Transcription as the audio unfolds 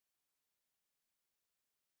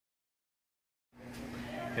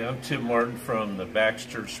Hey, I'm Tim Martin from the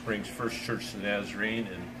Baxter Springs First Church of the Nazarene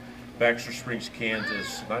in Baxter Springs,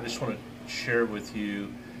 Kansas. And I just want to share with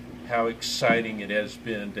you how exciting it has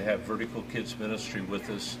been to have Vertical Kids Ministry with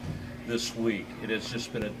us this week. It has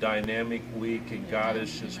just been a dynamic week, and God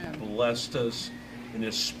has just blessed us, and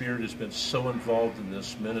His Spirit has been so involved in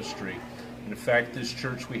this ministry. In fact, this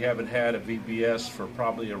church, we haven't had a VBS for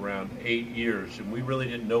probably around 8 years, and we really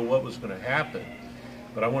didn't know what was going to happen.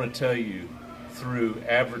 But I want to tell you, through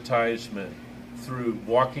advertisement, through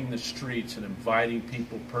walking the streets and inviting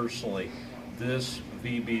people personally, this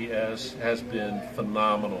VBS has been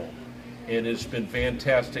phenomenal. And it's been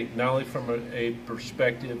fantastic, not only from a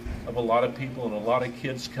perspective of a lot of people and a lot of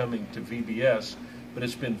kids coming to VBS, but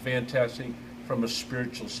it's been fantastic from a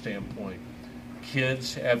spiritual standpoint.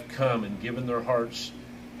 Kids have come and given their hearts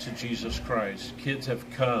to Jesus Christ. Kids have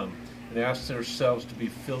come and asked themselves to be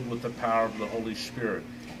filled with the power of the Holy Spirit.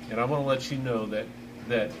 And I want to let you know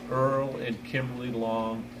that Earl and Kimberly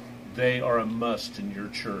Long, they are a must in your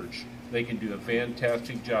church. They can do a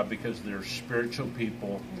fantastic job because they're spiritual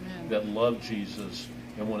people that love Jesus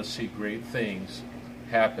and want to see great things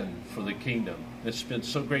happen for the kingdom. It's been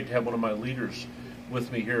so great to have one of my leaders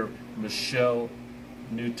with me here, Michelle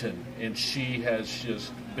Newton, and she has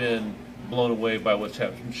just been blown away by what's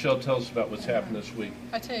happened. Michelle, tell us about what's happened this week.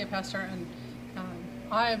 I tell you, Pastor, and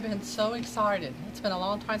I have been so excited. It's been a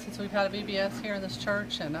long time since we've had a VBS here in this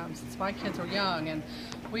church, and since my kids were young, and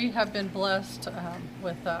we have been blessed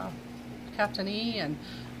with Captain E and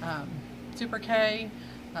Super K,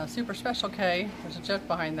 Super Special K. There's a joke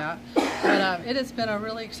behind that. But it has been a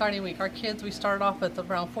really exciting week. Our kids, we started off with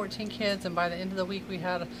around 14 kids, and by the end of the week we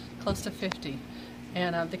had close to 50.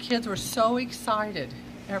 And the kids were so excited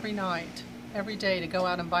every night, every day, to go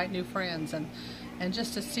out and invite new friends and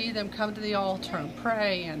just to see them come to the altar and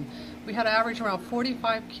pray. And we had an average around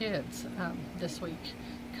 45 kids this week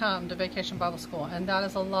come to Vacation Bible School, and that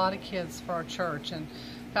is a lot of kids for our church. And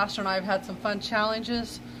Pastor and I have had some fun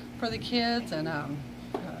challenges for the kids, and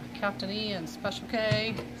Captain E and Special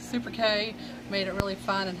K, Super K made it really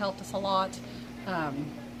fun and helped us a lot.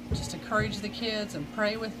 Just encourage the kids and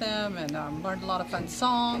pray with them, and learned a lot of fun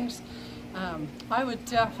songs. I would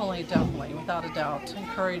definitely, without a doubt,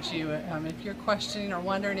 encourage you, if you're questioning or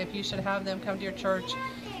wondering if you should have them come to your church,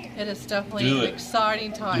 it is definitely an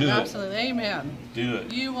exciting time. Absolutely. Amen. Do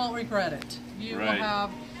it. You won't regret it. You will have,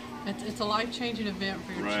 it's a life-changing event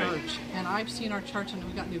for your church. And I've seen our church, and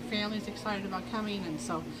we've got new families excited about coming, and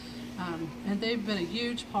so, and they've been a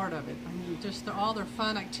huge part of it. I mean, just all their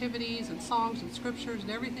fun activities and songs and scriptures and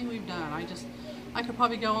everything we've done. I could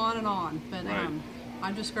probably go on, but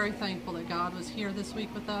I'm just very thankful that God was here this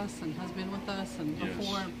week with us and has been with us and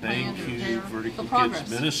before and planned and prepared. Thank you, Vertical Kids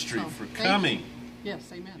Ministry, for coming.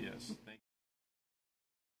 Yes, amen. Yes.